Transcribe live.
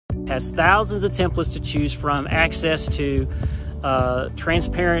Has thousands of templates to choose from, access to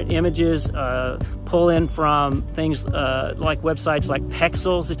transparent images, pull in from things like websites like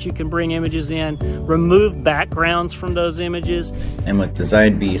Pexels that you can bring images in, remove backgrounds from those images. And with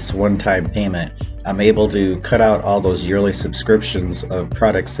Design Beast's one-time payment, I'm able to cut out all those yearly subscriptions of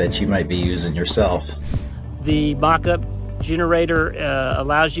products that you might be using yourself. The mockup generator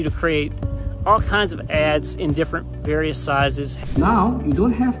allows you to create all kinds of ads in different various sizes. Now, you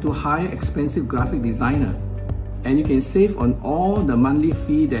don't have to hire expensive graphic designer, and you can save on all the monthly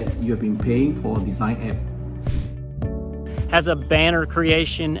fee that you have been paying for Design App. Has a banner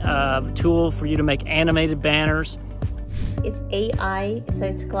creation tool for you to make animated banners. It's AI, so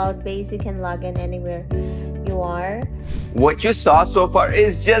it's cloud-based. You can log in anywhere you are. What you saw so far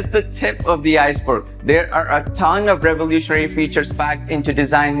is just the tip of the iceberg. There are a ton of revolutionary features packed into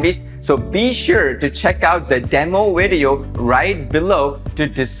Design Beast, so be sure to check out the demo video right below to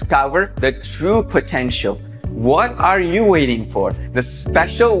discover the true potential. What are you waiting for? The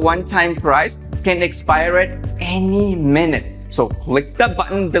special one-time price can expire at any minute. So click the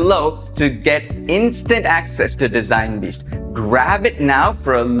button below to get instant access to Design Beast. Grab it now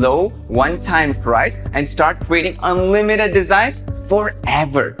for a low one-time price and start creating unlimited designs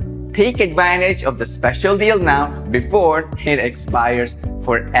forever. Take advantage of the special deal now before it expires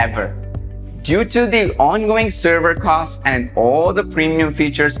forever. Due to the ongoing server costs and all the premium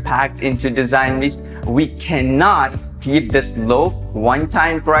features packed into Design Beast, we cannot keep this low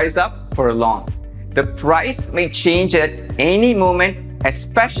one-time price up for long. The price may change at any moment,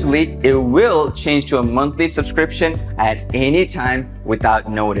 especially it will change to a monthly subscription at any time without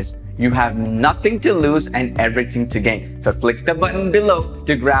notice. You have nothing to lose and everything to gain. So click the button below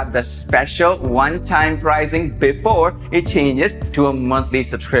to grab the special one-time pricing before it changes to a monthly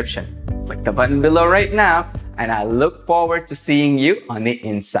subscription. Click the button below right now, and I look forward to seeing you on the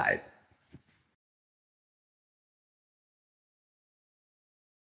inside.